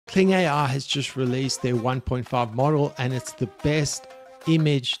Kling AI has just released their 1.5 model, and it's the best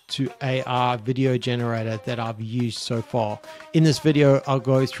image to AR video generator that I've used so far. In this video, I'll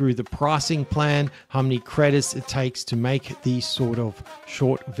go through the pricing plan, how many credits it takes to make these sort of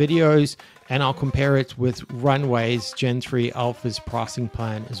short videos, and I'll compare it with Runway's Gen-3 Alpha's pricing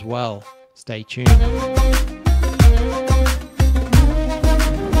plan as well. Stay tuned.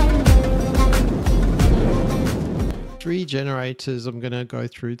 Three generators I'm going to go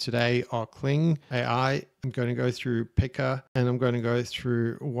through today are Kling AI, I'm going to go through Pika, and I'm going to go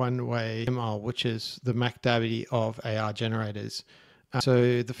through Runway ML, which is the MacDaddy of AR generators.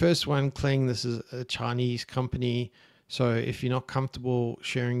 So the first one, Kling, this is a Chinese company. So if you're not comfortable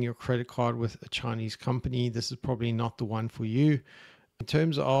sharing your credit card with a Chinese company, this is probably not the one for you. In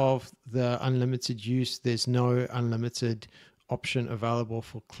terms of the unlimited use, there's no unlimited option available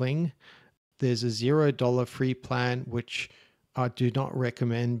for Kling. There's a $0 free plan, which I do not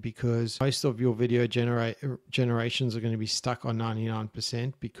recommend because most of your video generations are going to be stuck on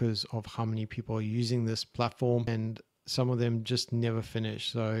 99% because of how many people are using this platform, and some of them just never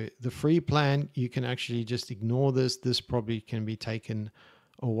finish. So the free plan, you can actually just ignore this. This probably can be taken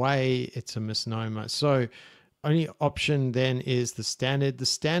away. It's a misnomer. So only option then is the standard. The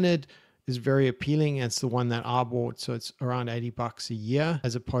standard is very appealing. It's the one that I bought, so it's around $80 a year,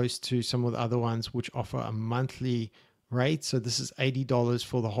 as opposed to some of the other ones which offer a monthly rate. So this is $80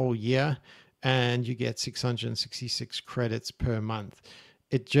 for the whole year, and you get 666 credits per month.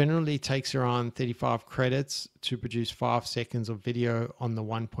 It generally takes around 35 credits to produce 5 seconds of video on the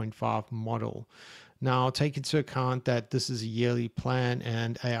 1.5 model. Now, take into account that this is a yearly plan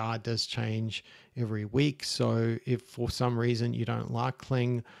and AI does change every week. So if for some reason you don't like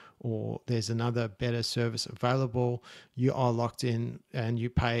Kling, or there's another better service available, you are locked in and you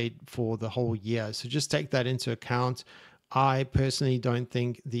paid for the whole year. So just take that into account. I personally don't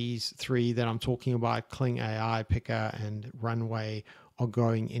think these three that I'm talking about, Kling AI, Pika, and Runway, are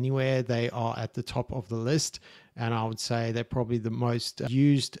going anywhere. They are at the top of the list, and I would say they're probably the most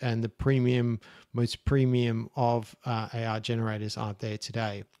used and the most premium of AI generators out there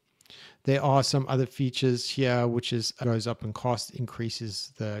today. There are some other features here, which is goes up in cost,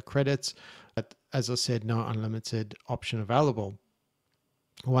 increases the credits, but as I said, no unlimited option available.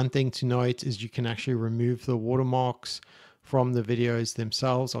 One thing to note is you can actually remove the watermarks from the videos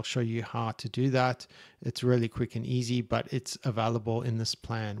themselves. I'll show you how to do that. It's really quick and easy, but it's available in this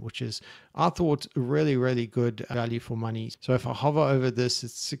plan, which is, I thought, really, really good value for money. So if I hover over this,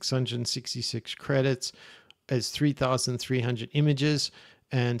 it's 666 credits, it's 3,300 images,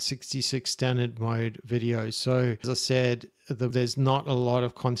 and 66 standard mode videos. So as I said, there's not a lot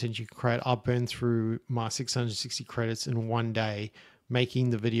of content you can create. I'll burn through my 660 credits in one day making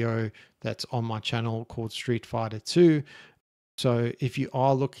the video that's on my channel called Street Fighter 2. So if you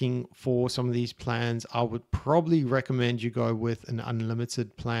are looking for some of these plans, I would probably recommend you go with an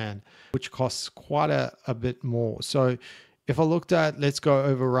unlimited plan, which costs quite a bit more. So if I looked at, let's go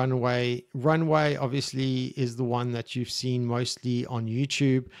over Runway. Runway obviously is the one that you've seen mostly on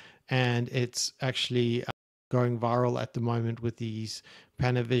YouTube, and it's actually going viral at the moment with these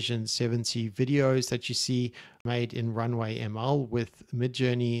Panavision 70 videos that you see made in Runway ML with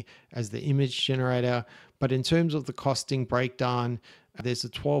Midjourney as the image generator. But in terms of the costing breakdown, there's a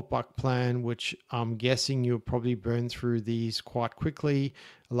 $12 plan, which I'm guessing you'll probably burn through these quite quickly,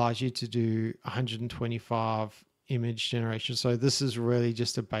 allows you to do 125 image generation. So this is really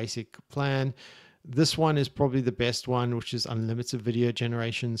just a basic plan. This one is probably the best one, which is unlimited video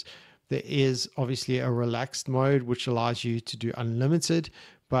generations. There is obviously a relaxed mode, which allows you to do unlimited,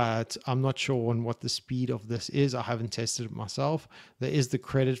 but I'm not sure on what the speed of this is. I haven't tested it myself. There is the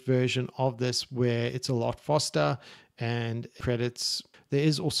credit version of this where it's a lot faster and credits. There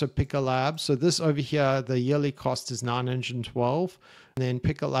is also Pika Labs. So this over here, the yearly cost is $912. And then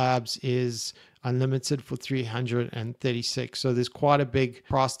Pika Labs is unlimited for $336. So there's quite a big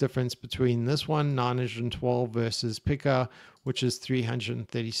price difference between this one, $912, versus Pika, which is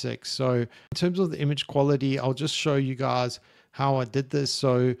 $336. So in terms of the image quality, I'll just show you guys how I did this.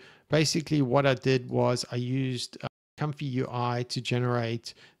 So basically what I did was I used Comfy UI to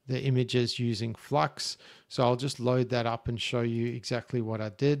generate the images using Flux. So I'll just load that up and show you exactly what I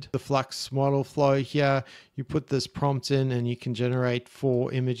did. The Flux model flow here, you put this prompt in and you can generate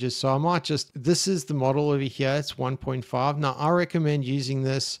 4 images. So I might just, this is the model over here, it's 1.5. Now I recommend using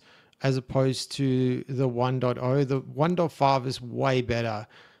this as opposed to the 1.0. The 1.5 is way better.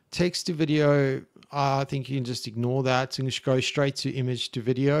 Text to video, I think you can just ignore that and just go straight to image to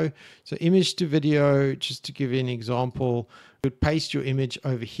video. So image to video, just to give you an example, you would paste your image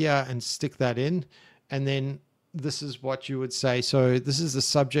over here and stick that in. And then this is what you would say. So this is the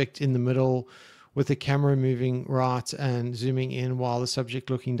subject in the middle with the camera moving right and zooming in while the subject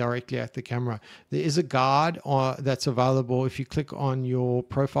looking directly at the camera. There is a guard that's available. If you click on your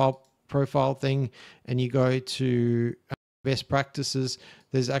profile thing and you go to best practices,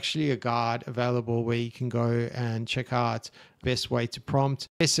 there's actually a guide available where you can go and check out best way to prompt.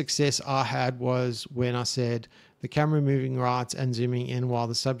 The best success I had was when I said the camera moving right and zooming in while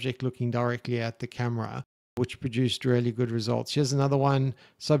the subject looking directly at the camera, which produced really good results. Here's another one.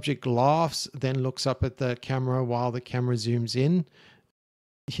 Subject laughs, then looks up at the camera while the camera zooms in.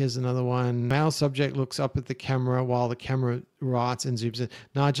 Here's another one. Male subject looks up at the camera while the camera writes and zooms in.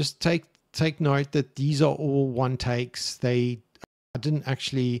 Now, just take note that these are all one takes. I didn't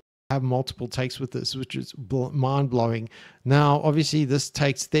actually have multiple takes with this, which is mind-blowing. Now, obviously, this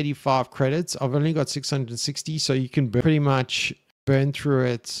takes 35 credits. I've only got 660, so you can pretty much burn through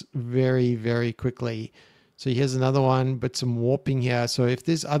it very, very quickly. So here's another one, but some warping here. So if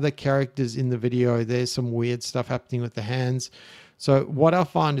there's other characters in the video, there's some weird stuff happening with the hands. So what I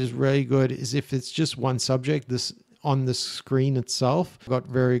find is really good is if it's just one subject, this on the screen itself, got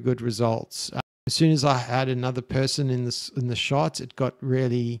very good results. As soon as I had another person in the shot, it got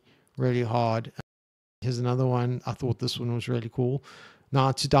really, really hard. Here's another one. I thought this one was really cool.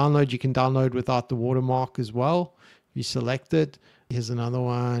 Now to download, you can download without the watermark as well. You select it. Here's another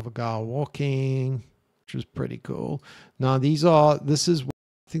one of a guy walking, which was pretty cool. Now I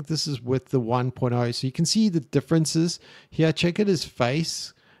think this is with the 1.0. So you can see the differences here. Check at his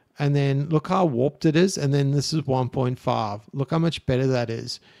face and then look how warped it is. And then this is 1.5. Look how much better that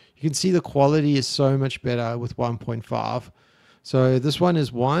is. You can see the quality is so much better with 1.5. So this one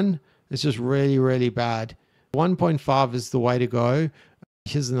is 1. It's just really, really bad. 1.5 is the way to go.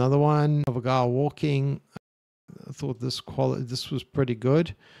 Here's another one of a guy walking. I thought this was pretty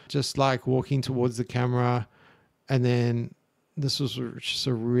good. Just like walking towards the camera, and then this was just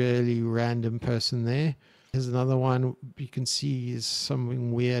a really random person there. Here's another one. You can see is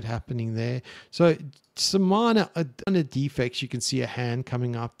something weird happening there. So some minor defects. You can see a hand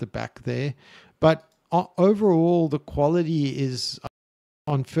coming up the back there, but overall the quality is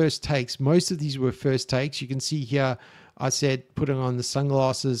on first takes. Most of these were first takes. You can see here I said putting on the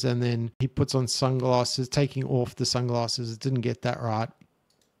sunglasses, and then he puts on sunglasses, taking off the sunglasses. It didn't get that right.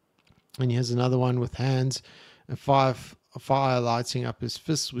 And here's another one with hands and fire lighting up his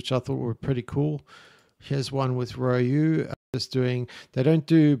fists, which I thought were pretty cool. Here's one with Ryu they don't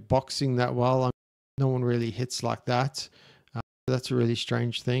do boxing that well. No one really hits like that. That's a really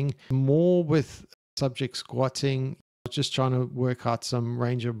strange thing. More with subject squatting, just trying to work out some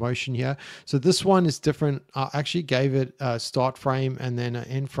range of motion here. So this one is different. I actually gave it a start frame and then an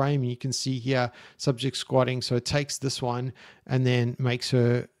end frame. You can see here subject squatting. So it takes this one and then makes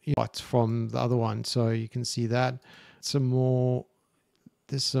her squat from the other one. So you can see that. Some more,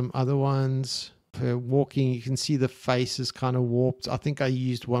 there's some other ones. Her walking, you can see the face is kind of warped. I think I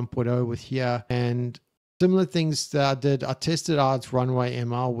used 1.0 with here, and similar things that I did. I tested out Runway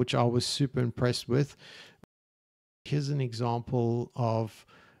ML, which I was super impressed with. Here's an example of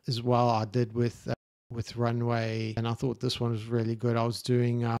as well I did with Runway, and I thought this one was really good. I was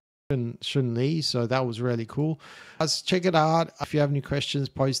doing Shun Li, so that was really cool. Guys, check it out. If you have any questions,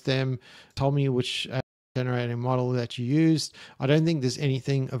 post them. Tell me which generating model that you used. I don't think there's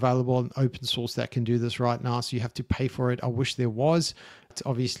anything available in open source that can do this right now, so you have to pay for it. I wish there was.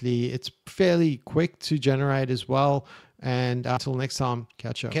 It's fairly quick to generate as well. And until next time,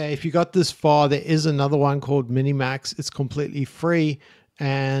 catch up. Okay, if you got this far, there is another one called Minimax. It's completely free,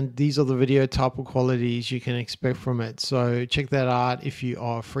 and these are the video type of qualities you can expect from it. So check that out if you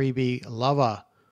are a freebie lover.